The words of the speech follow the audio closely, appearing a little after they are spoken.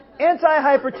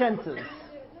Antihypertensives.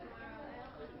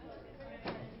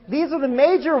 These are the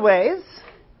major ways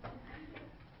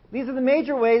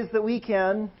that we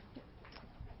can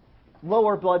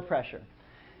lower blood pressure.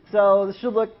 So this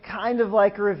should look kind of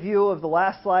like a review of the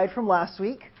last slide from last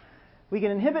week. We can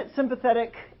inhibit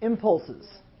sympathetic impulses.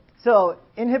 So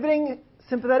inhibiting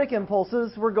sympathetic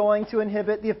impulses, we're going to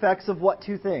inhibit the effects of what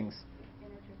two things?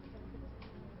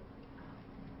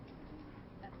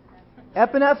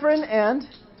 Epinephrine and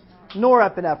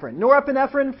norepinephrine.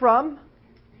 Norepinephrine from?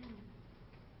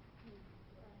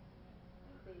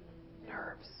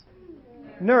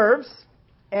 Nerves.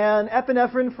 And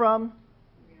epinephrine from?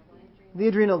 The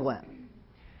adrenal gland.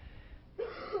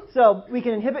 So we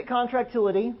can inhibit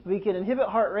contractility, we can inhibit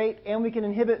heart rate, and we can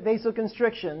inhibit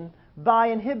vasoconstriction by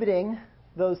inhibiting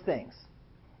those things.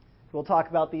 We'll talk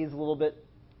about these a little bit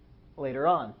later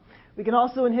on. We can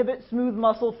also inhibit smooth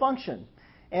muscle function.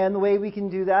 And the way we can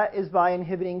do that is by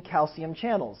inhibiting calcium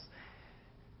channels.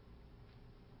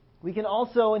 We can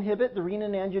also inhibit the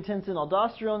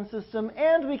renin-angiotensin-aldosterone system,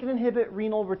 and we can inhibit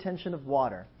renal retention of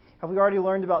water. Have we already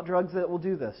learned about drugs that will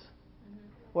do this?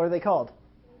 What are they called?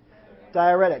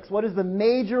 Diuretics. What is the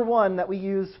major one that we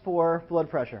use for blood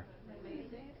pressure?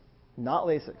 Not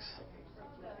Lasix.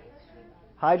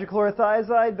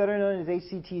 Hydrochlorothiazide, better known as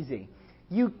HCTZ.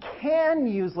 You can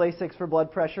use Lasix for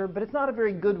blood pressure, but it's not a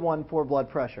very good one for blood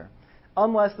pressure,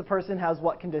 unless the person has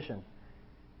what condition?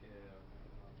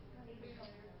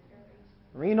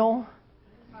 Renal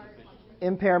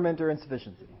impairment or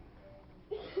insufficiency.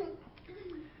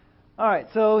 All right,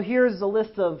 so here's a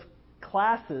list of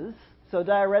classes. So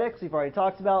diuretics, we've already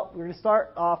talked about. We're going to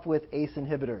start off with ACE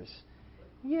inhibitors.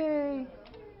 Yay!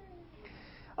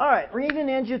 All right,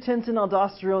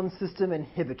 renin-angiotensin-aldosterone system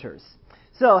inhibitors.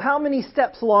 So how many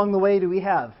steps along the way do we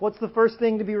have? What's the first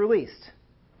thing to be released?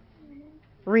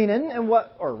 Renin, and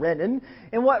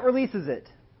what releases it?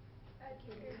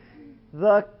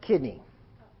 The kidney.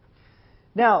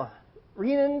 Now,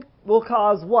 renin will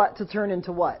cause what to turn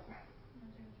into what?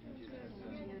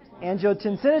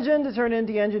 Angiotensinogen to turn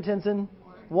into angiotensin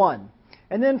 1.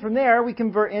 And then from there, we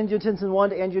convert angiotensin 1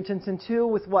 to angiotensin 2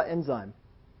 with what enzyme?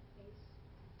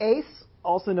 ACE,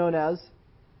 also known as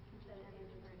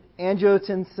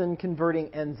angiotensin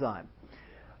converting enzyme.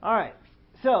 All right,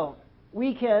 so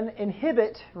we can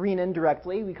inhibit renin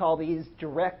directly. We call these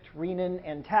direct renin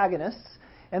antagonists.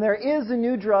 And there is a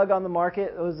new drug on the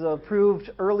market that was approved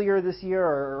earlier this year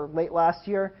or late last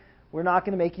year. We're not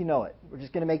going to make you know it. We're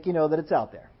just going to make you know that it's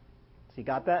out there. So you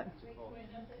got that?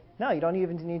 No, you don't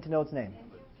even need to know its name.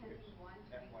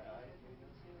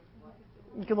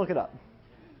 You can look it up.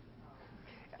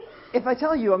 If I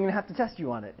tell you, I'm going to have to test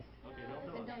you on it.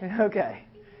 Okay.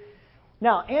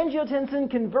 Now, angiotensin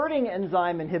converting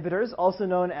enzyme inhibitors, also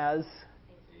known as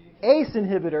ACE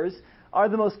inhibitors, are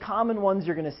the most common ones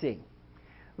you're going to see.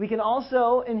 We can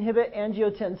also inhibit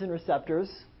angiotensin receptors,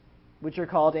 which are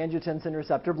called angiotensin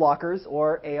receptor blockers,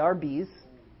 or ARBs.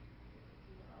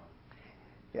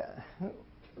 Yeah,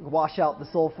 wash out the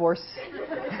soul force.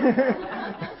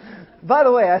 By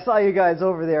the way, I saw you guys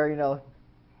over there,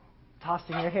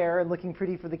 tossing your hair and looking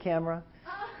pretty for the camera.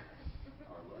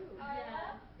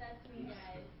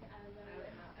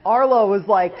 Arlo was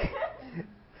like,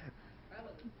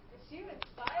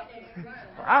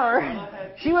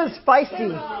 she was feisty. She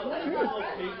was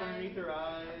like paint underneath her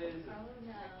eyes. Oh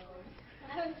no.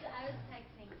 I was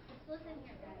texting. Just listen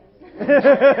here,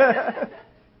 guys.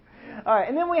 All right,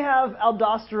 and then we have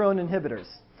aldosterone inhibitors.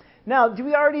 Now, do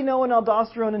we already know an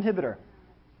aldosterone inhibitor?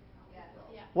 Yes.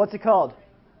 Yeah. What's it called?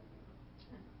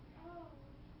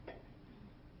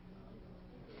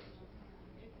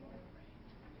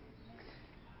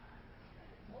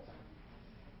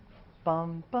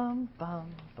 Bum bum bum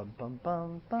bum bum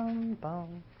bum bum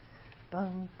bum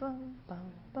bum bum bum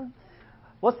bum.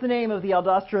 What's the name of the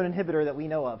aldosterone inhibitor that we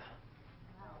know of?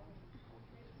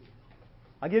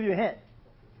 I'll give you a hint.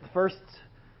 The first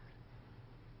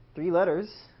 3 letters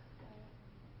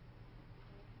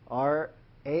are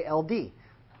ALD.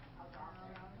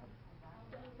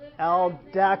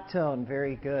 Aldactone.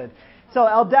 Very good. So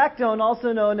aldactone,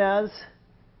 also known as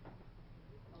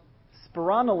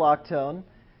spironolactone,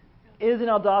 is an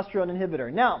aldosterone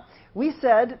inhibitor. Now, we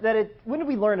said that when did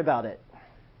we learn about it?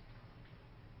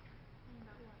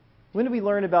 When did we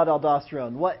learn about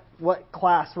aldosterone? What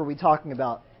class were we talking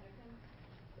about?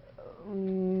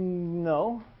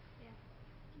 No.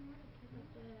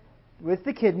 With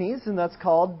the kidneys, and that's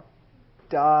called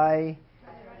diuretics.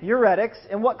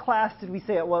 And what class did we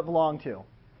say it belonged to?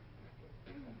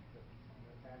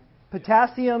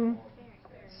 Potassium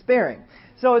sparing.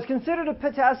 So it's considered a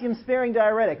potassium sparing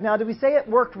diuretic. Now, did we say it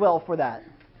worked well for that?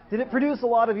 Did it produce a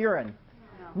lot of urine?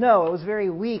 No, it was very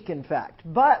weak, in fact.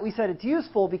 But we said it's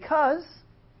useful because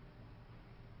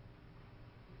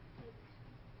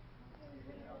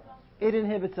it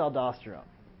inhibits aldosterone.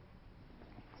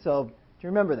 So, do you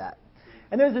remember that?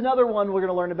 And there's another one we're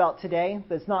going to learn about today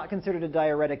that's not considered a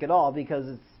diuretic at all because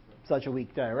it's such a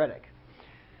weak diuretic.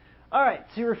 All right,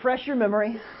 to refresh your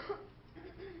memory,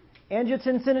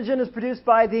 angiotensinogen is produced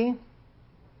by the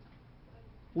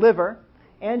liver.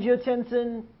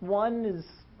 Angiotensin 1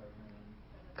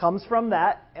 comes from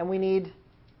that, and we need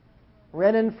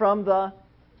renin from the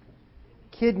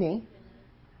kidney.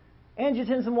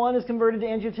 Angiotensin 1 is converted to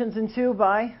angiotensin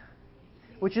 2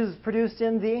 which is produced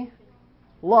in the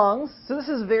lungs. So this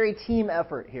is a very team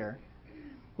effort here,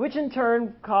 which in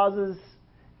turn causes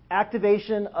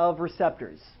activation of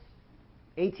receptors,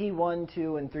 AT1,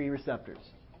 2, and 3 receptors.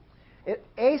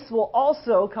 ACE will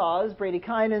also cause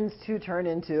bradykinins to turn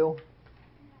into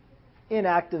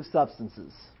inactive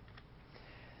substances.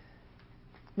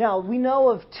 Now, we know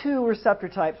of 2 receptor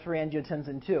types for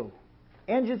angiotensin 2.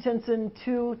 Angiotensin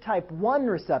 2 type 1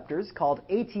 receptors, called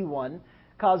AT1,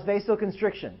 cause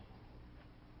vasoconstriction.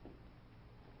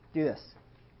 Do this.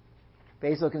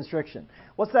 Vasoconstriction.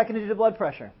 What's that going to do to blood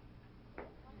pressure?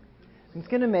 It's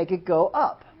going to make it go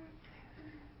up.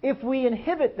 If we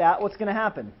inhibit that, what's going to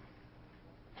happen?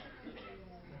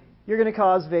 You're going to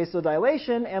cause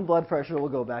vasodilation and blood pressure will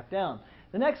go back down.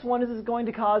 The next one is going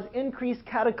to cause increased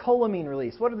catecholamine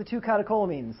release. What are the 2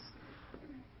 catecholamines?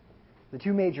 The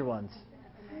 2 major ones.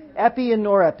 Epi and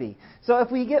norepi. So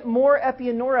if we get more epi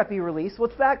and norepi release,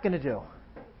 what's that going to do?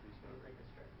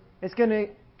 It's going to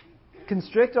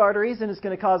constrict arteries and it's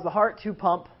going to cause the heart to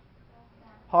pump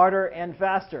harder and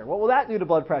faster. What will that do to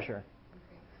blood pressure?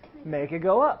 Make it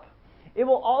go up. It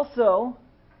will also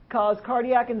cause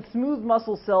cardiac and smooth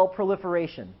muscle cell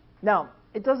proliferation. Now,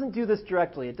 it doesn't do this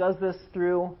directly. It does this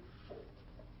through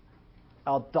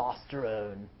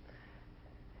aldosterone.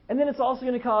 And then it's also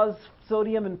going to cause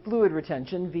sodium and fluid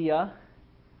retention via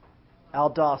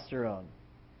aldosterone.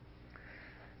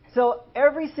 So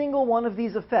every single one of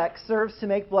these effects serves to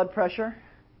make blood pressure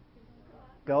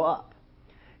go up.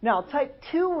 Now, type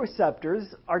 2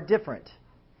 receptors are different,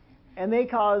 and they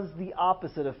cause the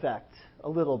opposite effect a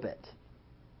little bit.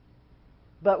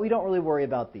 But we don't really worry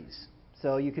about these,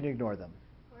 so you can ignore them.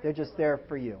 They're just there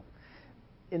for you.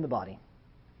 In the body.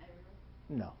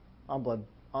 No, on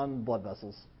blood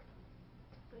vessels.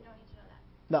 We don't need to know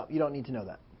that. No, you don't need to know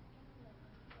that.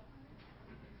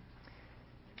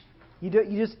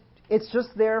 It's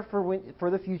just there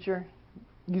for the future.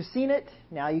 You've seen it,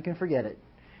 now you can forget it.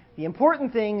 The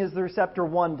important thing is the receptor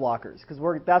 1 blockers, because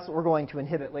that's what we're going to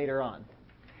inhibit later on.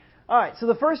 All right, so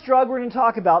the first drug we're going to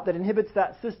talk about that inhibits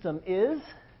that system is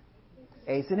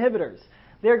ACE inhibitors.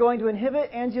 They're going to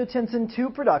inhibit angiotensin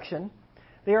 2 production.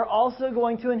 They are also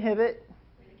going to inhibit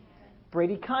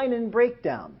bradykinin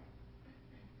breakdown.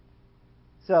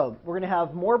 So we're going to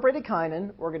have more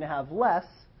bradykinin, we're going to have less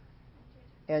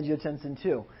angiotensin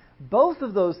 2. Both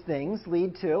of those things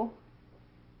lead to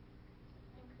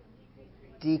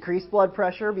decreased blood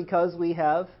pressure because we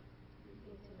have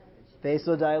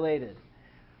vasodilated.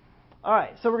 All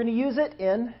right, so we're going to use it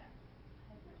in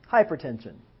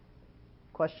hypertension.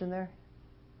 Question there?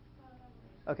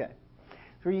 Okay.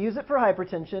 So we're going to use it for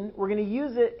hypertension. We're going to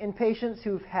use it in patients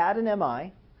who've had an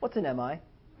MI. What's an MI?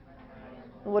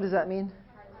 What does that mean?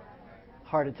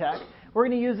 Heart attack. We're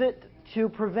going to use it to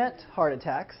prevent heart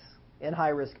attacks in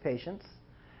high-risk patients.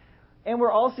 And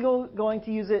we're also going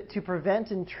to use it to prevent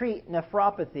and treat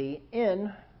nephropathy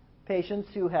in patients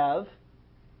who have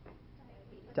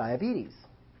diabetes.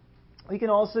 We can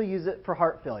also use it for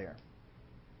heart failure.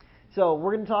 So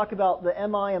we're going to talk about the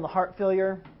MI and the heart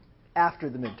failure after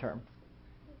the midterm.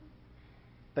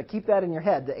 But keep that in your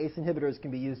head, the ACE inhibitors can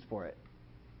be used for it.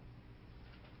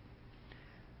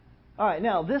 All right,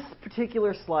 now this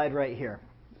particular slide right here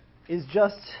is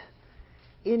just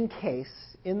in case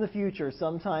in the future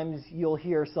sometimes you'll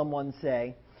hear someone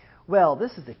say, well,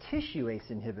 this is a tissue ACE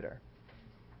inhibitor.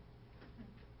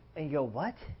 And you go,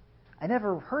 what? I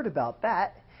never heard about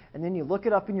that. And then you look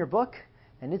it up in your book,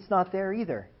 and it's not there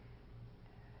either.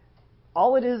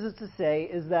 All it is to say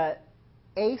is that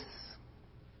ACE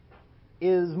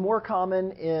is more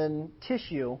common in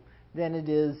tissue than it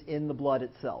is in the blood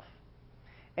itself.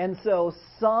 And so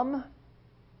some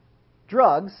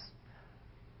drugs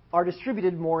are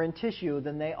distributed more in tissue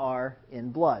than they are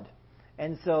in blood.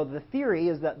 And so the theory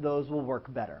is that those will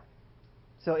work better.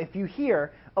 So if you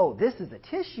hear, oh, this is a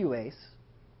tissue ACE,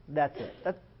 that's it.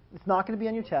 It's not going to be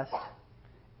on your test,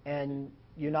 and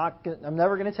I'm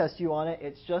never going to test you on it.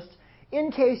 It's just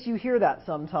in case you hear that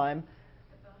sometime.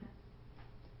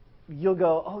 you'll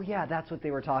go, oh yeah, that's what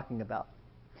they were talking about.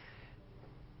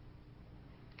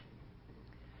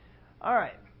 All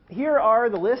right. Here are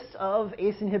the lists of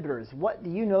ACE inhibitors. What do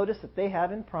you notice that they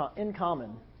have in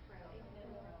common?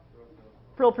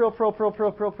 Pril, pril, pril, pril,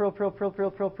 pril, pril, pril, pril, pril,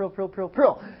 pril, pril, pril, pril, pril,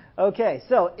 pril. Okay,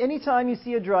 so anytime you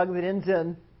see a drug that ends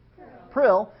in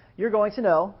pril, you're going to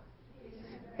know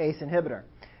ACE inhibitor.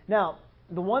 Now,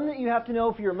 the one that you have to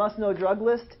know for your must-know drug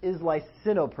list is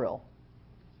lisinopril.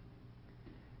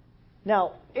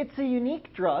 Now, it's a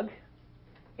unique drug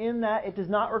in that it does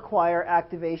not require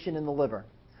activation in the liver.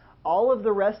 All of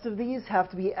the rest of these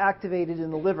have to be activated in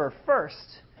the liver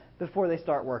first before they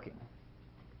start working.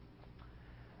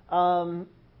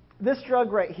 This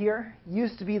drug right here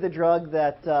used to be the drug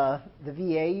that the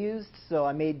VA used, so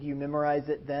I made you memorize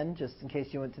it then, just in case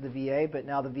you went to the VA, but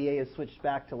now the VA has switched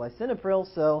back to lisinopril,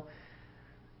 so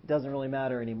it doesn't really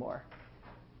matter anymore.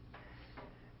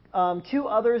 Two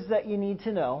others that you need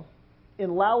to know.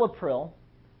 Enalapril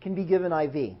can be given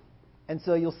IV. And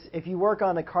so if you work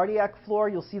on a cardiac floor,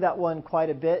 you'll see that one quite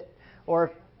a bit.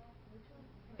 Or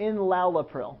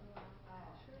enalapril.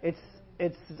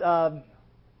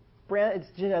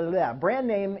 Brand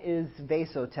name is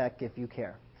Vasotec, if you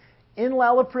care.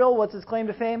 Enalapril, what's its claim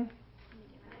to fame?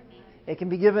 It can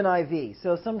be given IV.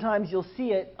 So sometimes you'll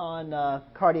see it on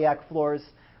cardiac floors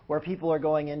where people are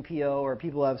going NPO or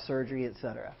people have surgery,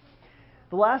 etc.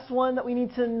 The last one that we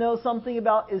need to know something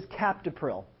about is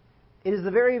captopril. It is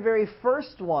the very, very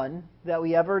first one that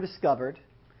we ever discovered.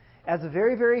 It has a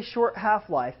very, very short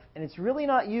half-life, and it's really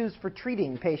not used for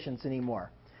treating patients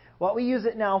anymore. What we use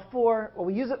it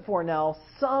for now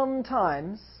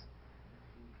sometimes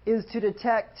is to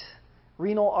detect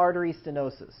renal artery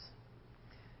stenosis.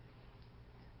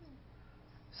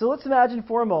 So let's imagine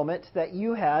for a moment that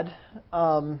you had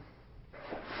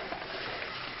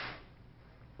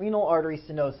renal artery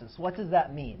stenosis. What does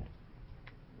that mean?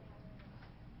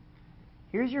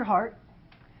 Here's your heart.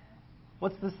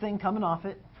 What's this thing coming off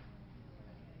it?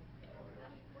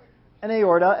 An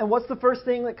aorta. And what's the first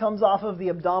thing that comes off of the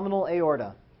abdominal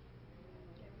aorta?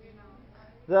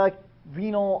 The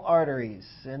renal arteries.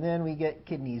 And then we get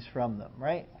kidneys from them,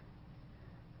 right?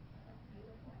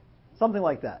 Something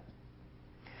like that.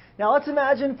 Now let's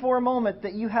imagine for a moment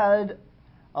that you had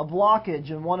a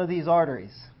blockage in one of these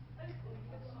arteries.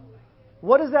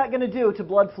 What is that going to do to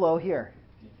blood flow here?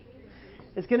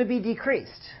 It's going to be decreased.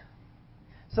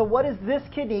 So what is this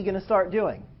kidney going to start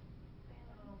doing?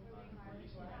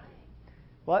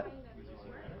 What?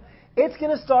 It's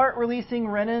going to start releasing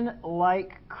renin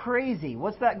like crazy.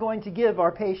 What's that going to give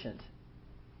our patient?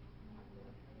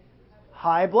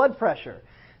 High blood pressure.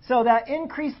 So that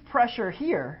increased pressure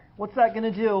here, what's that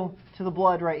going to do to the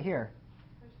blood right here?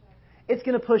 It's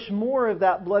going to push more of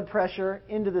that blood pressure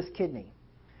into this kidney.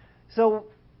 So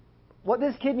what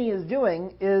this kidney is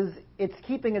doing is it's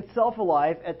keeping itself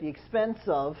alive at the expense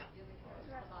of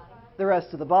the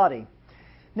rest of the body.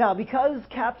 Now, because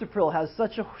captopril has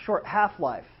such a short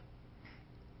half-life,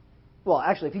 well,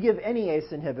 actually, if you give any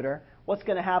ACE inhibitor, what's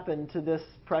going to happen to this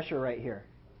pressure right here?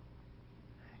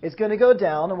 It's going to go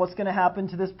down, and what's going to happen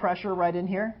to this pressure right in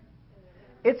here?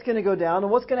 It's going to go down,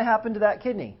 and what's going to happen to that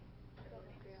kidney?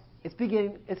 It's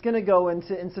going to go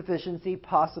into insufficiency,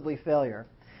 possibly failure.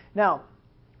 Now,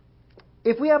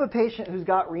 if we have a patient who's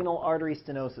got renal artery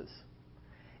stenosis,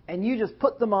 and you just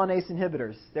put them on ACE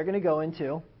inhibitors, they're going to go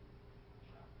into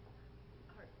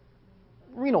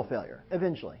renal failure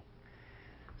eventually.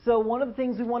 So one of the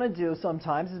things we want to do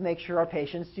sometimes is make sure our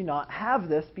patients do not have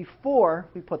this before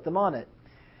we put them on it.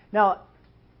 Now,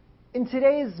 in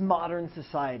today's modern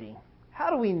society, how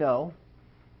do we know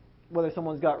whether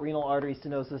someone's got renal artery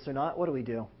stenosis or not? What do we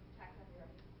do?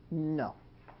 No.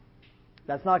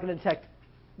 That's not going to detect,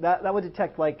 that would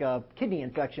detect like a kidney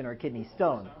infection or a kidney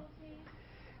stone.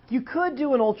 You could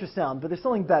do an ultrasound, but there's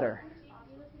something better.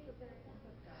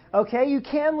 Okay, you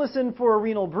can listen for a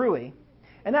renal bruit,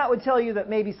 and that would tell you that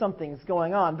maybe something's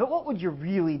going on. But what would you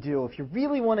really do if you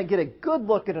really want to get a good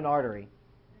look at an artery?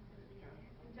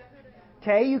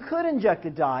 Okay, you could inject a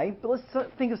dye, but let's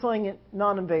think of something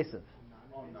non-invasive.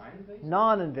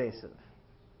 Non-invasive.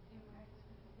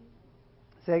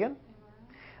 Say again?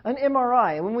 An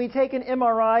MRI. And when we take an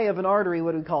MRI of an artery,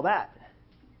 what do we call that?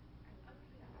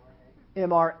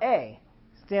 MRA.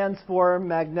 Stands for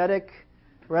magnetic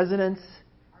resonance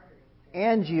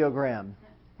angiogram.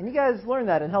 And you guys learned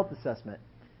that in health assessment.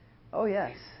 Oh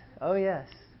yes. Oh yes.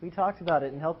 We talked about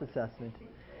it in health assessment.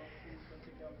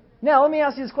 Now, let me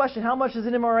ask you this question. How much does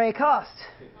an MRA cost?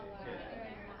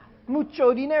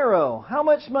 Mucho dinero. How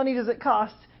much money does it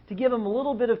cost to give them a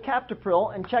little bit of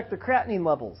captopril and check their creatinine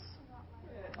levels?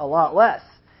 A lot less.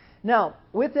 Now,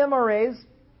 with MRAs,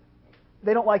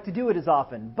 they don't like to do it as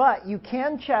often. But you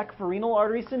can check for renal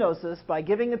artery stenosis by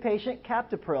giving the patient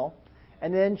captopril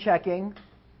and then checking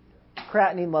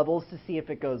creatinine levels to see if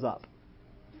it goes up.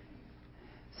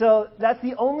 So that's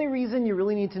the only reason you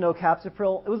really need to know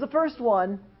captopril. It was the first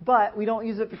one, but we don't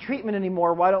use it for treatment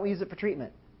anymore. Why don't we use it for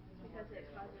treatment?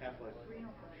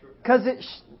 Because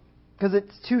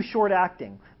it's too short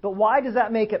acting. But why does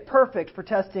that make it perfect for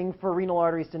testing for renal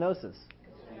artery stenosis?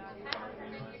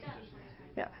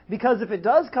 Yeah, because if it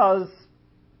does cause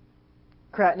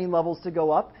creatinine levels to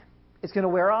go up, it's going to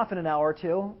wear off in an hour or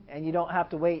two, and you don't have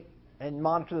to wait and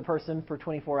monitor the person for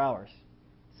 24 hours.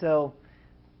 So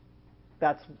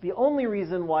that's the only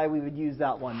reason why we would use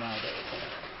that one nowadays.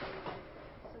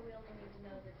 So we only need to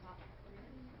know the top 3?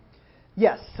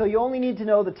 Yes, so you only need to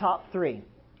know the top 3.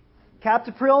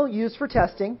 Captopril, used for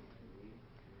testing.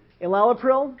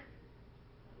 Enalapril,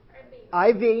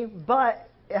 IV, but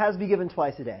it has to be given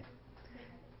twice a day.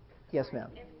 Yes, ma'am.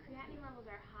 If creatinine levels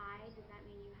are high, does that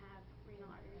mean you have renal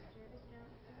artery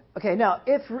stenosis? Okay, now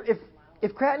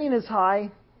if creatinine is high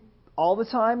all the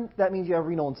time, that means you have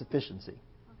renal insufficiency.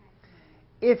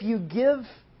 Okay. If you give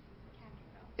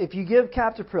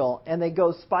captopril and they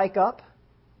go spike up,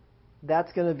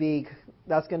 that's going to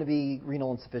be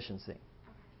renal insufficiency.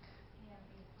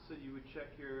 So you would check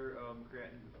your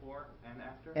creatinine before and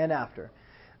after? And after.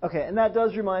 Okay, and that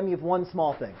does remind me of one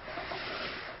small thing.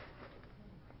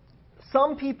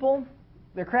 Some people,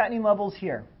 their creatinine level's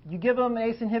here. You give them an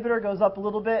ACE inhibitor, it goes up a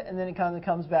little bit, and then it kind of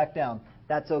comes back down.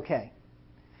 That's okay.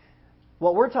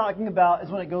 What we're talking about is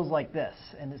when it goes like this,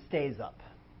 and it stays up.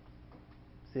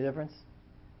 See the difference?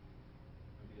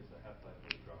 Because the half-life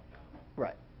will drop down.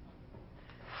 Right.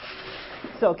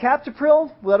 So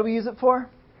captopril, what do we use it for?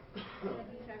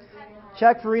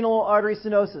 Check for renal artery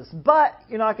stenosis. But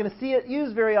you're not going to see it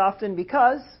used very often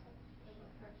because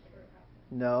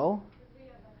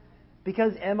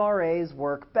MRAs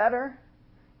work better,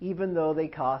 even though they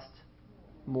cost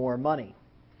more money.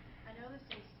 I know this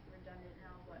is redundant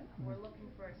now, but we're looking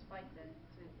for a spike then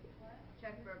to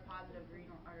check for a positive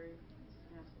renal artery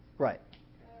stenosis. Right.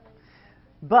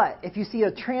 But if you see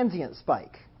a transient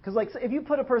spike, because like if you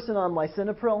put a person on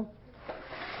lisinopril,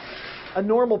 a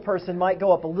normal person might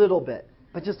go up a little bit,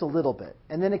 but just a little bit,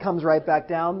 and then it comes right back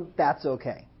down, that's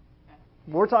okay.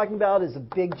 What we're talking about is a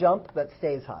big jump that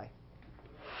stays high.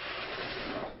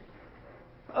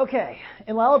 Okay,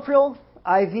 enalapril,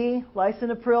 IV,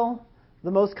 lisinopril,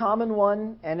 the most common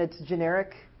one, and it's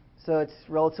generic, so it's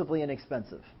relatively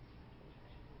inexpensive.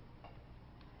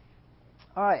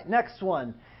 All right, next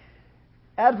one.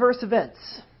 Adverse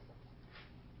events.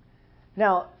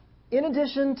 Now, in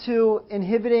addition to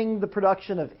inhibiting the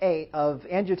production of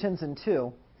angiotensin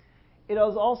II, it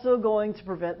is also going to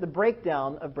prevent the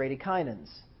breakdown of bradykinins.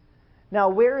 Now,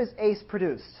 where is ACE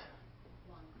produced?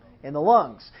 In the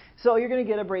lungs. So you're going to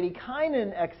get a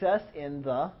bradykinin excess in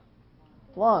the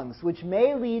lungs, which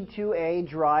may lead to a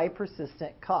dry,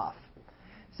 persistent cough.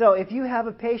 So if you have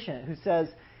a patient who says,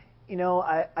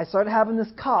 I started having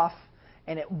this cough,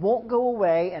 and it won't go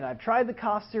away, and I've tried the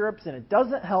cough syrups, and it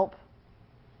doesn't help,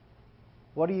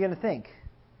 what are you going to think?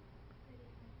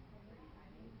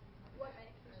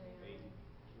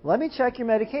 Let me check your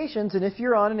medications, and if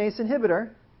you're on an ACE inhibitor,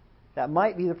 that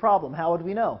might be the problem. How would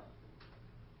we know?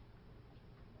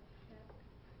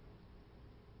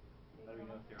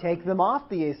 Take them off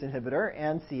the ACE inhibitor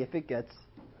and see if it gets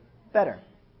better.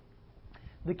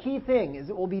 The key thing is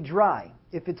it will be dry.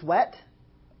 If it's wet,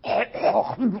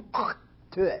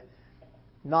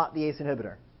 not the ACE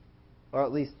inhibitor. Or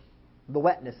at least the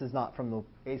wetness is not from the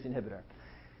ACE inhibitor.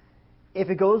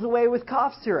 If it goes away with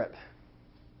cough syrup,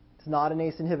 it's not an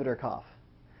ACE inhibitor cough.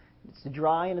 It's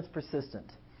dry and it's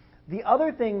persistent. The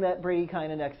other thing that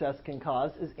bradykinin excess can cause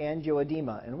is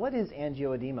angioedema. And what is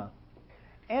angioedema?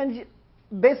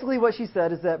 Basically what she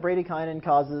said is that bradykinin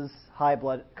causes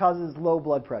low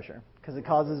blood pressure because it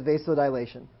causes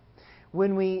vasodilation.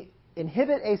 When we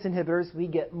inhibit ACE inhibitors, we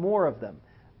get more of them.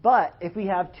 But if we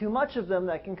have too much of them,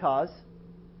 that can cause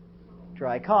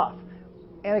dry cough.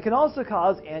 And it can also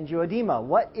cause angioedema.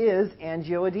 What is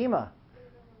angioedema?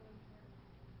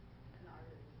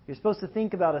 You're supposed to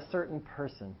think about a certain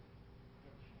person.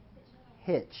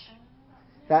 Hitch.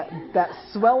 That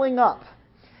swelling up.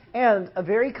 And a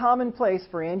very common place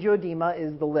for angioedema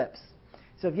is the lips.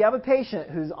 So if you have a patient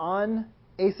who's on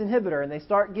ACE inhibitor and they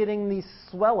start getting these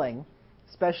swelling,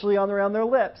 especially around their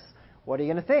lips, what are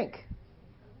you going to think?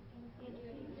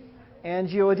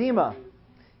 Angioedema.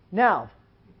 Now,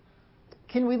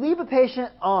 can we leave a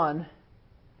patient on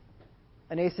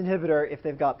an ACE inhibitor if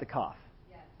they've got the cough?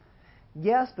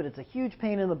 Yes, but it's a huge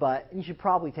pain in the butt, and you should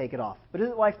probably take it off. But is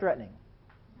it life-threatening?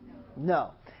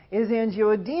 No. Is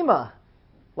angioedema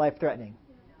life-threatening?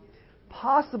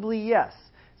 Possibly yes.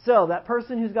 So that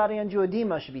person who's got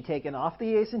angioedema should be taken off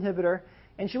the ACE inhibitor,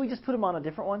 and should we just put them on a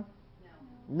different one?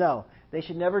 No. They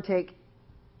should never take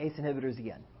ACE inhibitors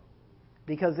again,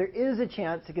 because there is a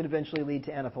chance it could eventually lead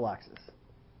to anaphylaxis.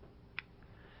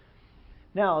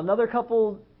 Now, another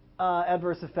couple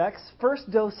adverse effects. First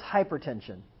dose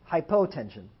hypotension.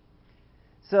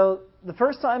 So the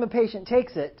first time a patient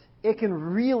takes it, it can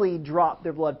really drop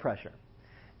their blood pressure.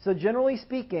 So generally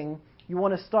speaking, you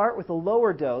want to start with a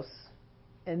lower dose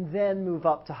and then move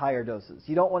up to higher doses.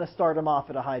 You don't want to start them off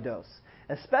at a high dose,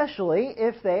 especially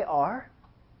if they are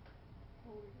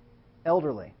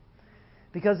elderly.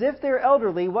 Because if they're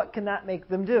elderly, what can that make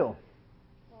them do?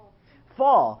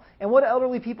 Fall. And what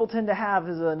elderly people tend to have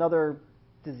is another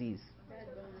disease.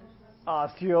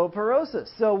 Osteoporosis.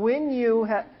 So when you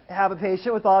have a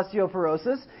patient with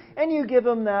osteoporosis and you give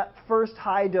them that first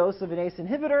high dose of an ACE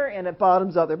inhibitor and it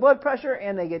bottoms out their blood pressure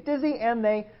and they get dizzy and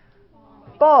they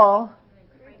fall,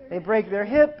 they break their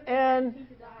hip, and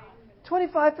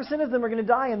 25% of them are going to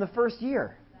die in the first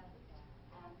year.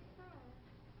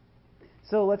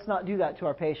 So let's not do that to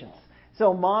our patients.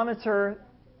 So monitor,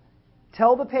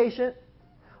 tell the patient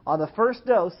on the first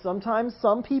dose, sometimes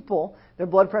some people, their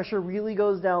blood pressure really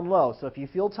goes down low. So if you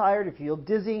feel tired, if you feel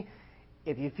dizzy,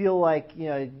 if you feel like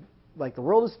the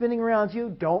world is spinning around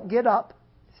you, don't get up.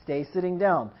 Stay sitting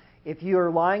down. If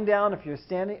you're lying down, if you're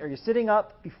standing or you're sitting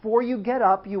up, before you get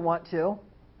up, you want to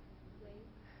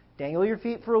dangle your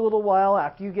feet for a little while.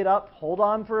 After you get up, hold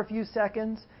on for a few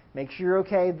seconds. Make sure you're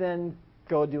okay, then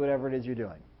go do whatever it is you're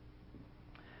doing.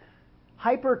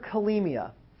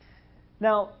 Hyperkalemia.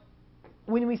 Now,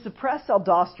 when we suppress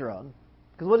aldosterone,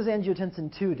 because what does angiotensin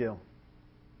II do?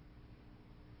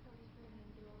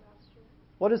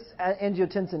 What does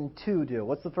angiotensin II do?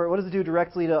 What does it do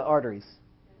directly to arteries?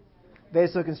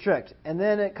 Vasoconstrict. And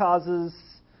then it causes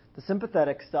the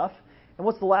sympathetic stuff. And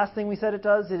what's the last thing we said it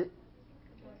does? It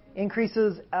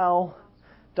increases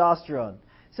aldosterone.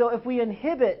 So if we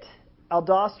inhibit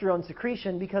aldosterone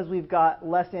secretion because we've got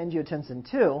less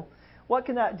angiotensin II, what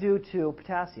can that do to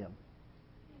potassium?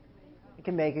 It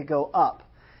can make it go up.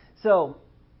 So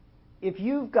if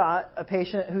you've got a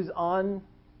patient who's on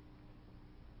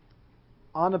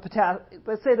a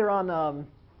let's say they're on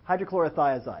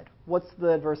hydrochlorothiazide. What's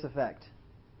the adverse effect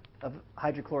of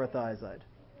hydrochlorothiazide?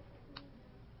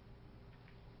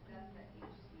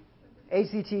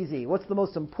 HCTZ. What's the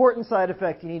most important side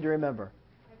effect you need to remember?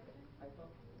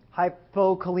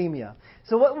 Hypokalemia.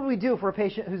 So what would we do for a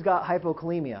patient who's got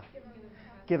hypokalemia?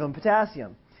 Give them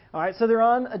potassium. All right, so they're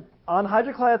on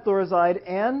hydrochlorothiazide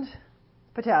and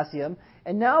potassium,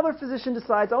 and now their physician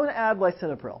decides, I want to add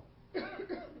lisinopril.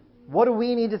 What do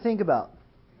we need to think about?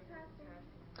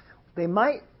 They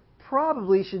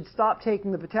probably should stop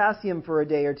taking the potassium for a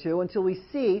day or two until we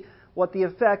see what the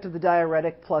effect of the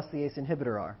diuretic plus the ACE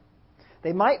inhibitor are.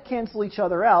 They might cancel each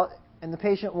other out, and the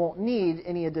patient won't need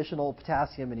any additional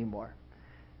potassium anymore.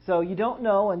 So you don't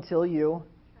know until you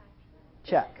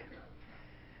check.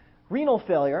 Renal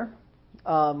failure,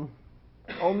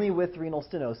 only with renal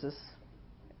stenosis.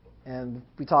 And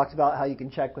we talked about how you can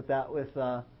check with that with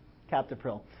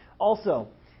captopril. Also,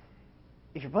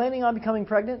 if you're planning on becoming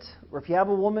pregnant, or if you have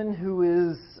a woman who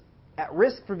is at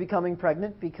risk for becoming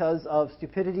pregnant because of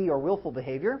stupidity or willful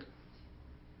behavior,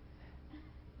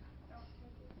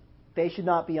 they should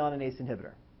not be on an ACE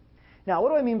inhibitor. Now, what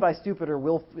do I mean by stupid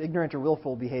or ignorant or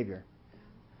willful behavior?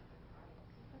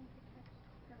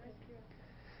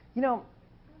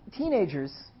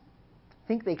 Teenagers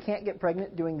think they can't get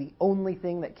pregnant doing the only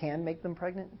thing that can make them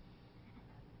pregnant.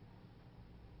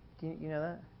 Do you know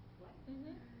that?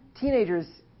 Mm-hmm. Teenagers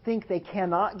think they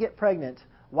cannot get pregnant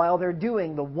while they're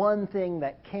doing the one thing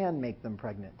that can make them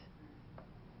pregnant.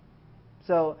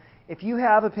 So if you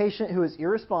have a patient who is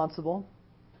irresponsible,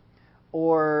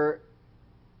 or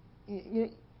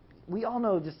we all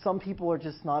know just some people are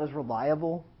just not as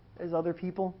reliable as other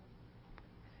people,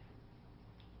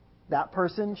 that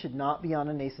person should not be on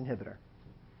an ACE inhibitor.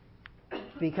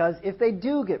 Because if they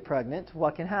do get pregnant,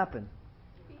 what can happen?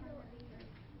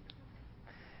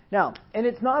 Now, and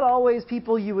it's not always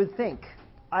people you would think.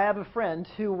 I have a friend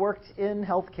who worked in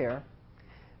healthcare.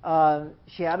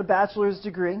 She had a bachelor's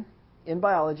degree in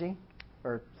biology,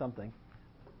 or something.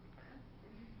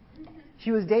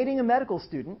 She was dating a medical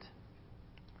student,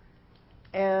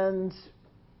 and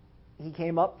he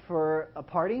came up for a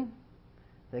party.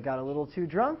 They got a little too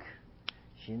drunk.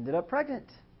 She ended up pregnant.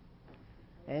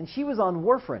 And she was on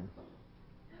warfarin,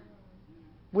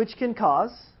 which can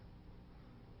cause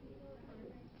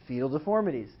fetal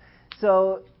deformities.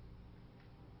 So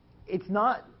it's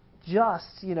not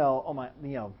just,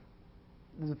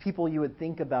 the people you would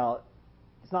think about.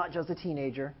 It's not just a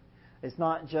teenager. It's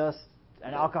not just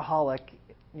an alcoholic.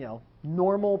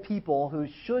 Normal people who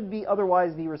should be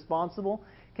otherwise be responsible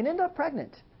can end up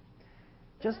pregnant.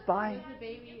 Just by... Does the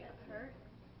baby hurt?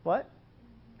 What?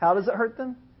 How does it hurt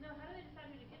them? No, how do they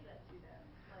decide who to give that to them?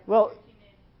 Like, Well,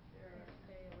 teenage or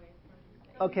stay away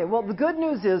from okay, well, the good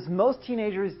news is most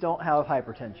teenagers don't have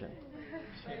hypertension.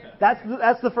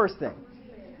 That's the first thing.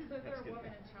 So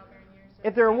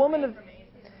if they're a woman in childbearing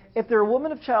years, If they're a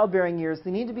woman of childbearing years,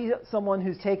 they need to be someone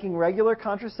who's taking regular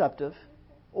contraceptive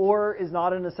or is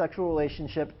not in a sexual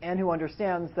relationship and who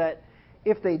understands that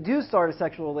if they do start a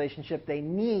sexual relationship, they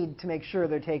need to make sure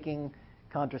they're taking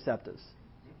contraceptives.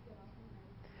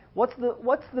 What's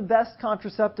the best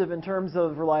contraceptive in terms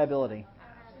of reliability?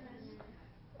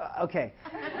 Okay.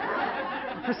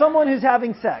 For someone who's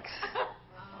having sex,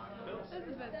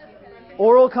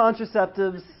 oral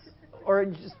contraceptives, or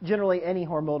just generally any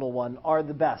hormonal one, are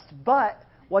the best. But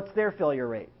what's their failure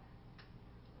rate?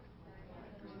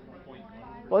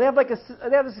 Well, they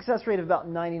have a success rate of about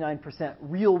 99%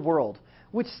 real world,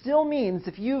 which still means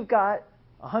if you've got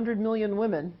 100 million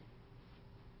women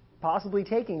possibly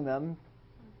taking them,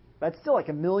 that's still like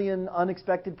 1 million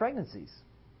unexpected pregnancies.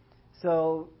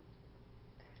 So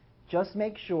just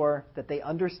make sure that they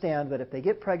understand that if they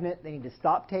get pregnant, they need to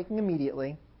stop taking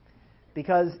immediately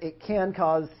because it can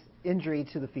cause injury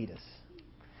to the fetus.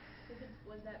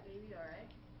 Was that baby all right?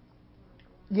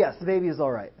 Yes, the baby is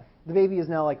all right. The baby is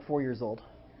now like 4 years old.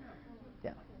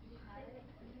 Yeah.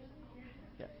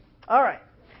 All right.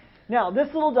 Now, this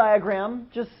little diagram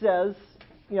just says,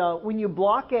 when you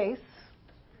block ACE,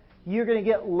 you're going to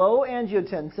get low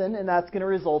angiotensin, and that's going to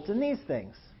result in these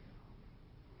things.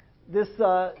 This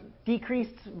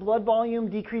decreased blood volume,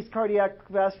 decreased cardiac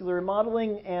vascular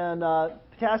remodeling, and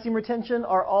potassium retention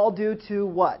are all due to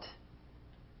what?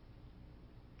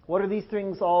 What are these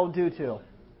things all due to?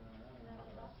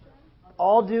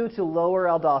 All due to lower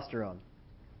aldosterone.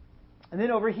 And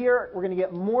then over here, we're going to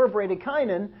get more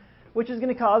bradykinin, which is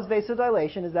going to cause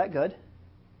vasodilation. Is that good?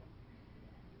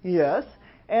 Yes.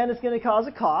 And it's going to cause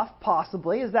a cough,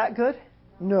 possibly. Is that good?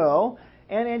 No.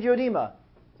 And angioedema?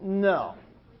 No.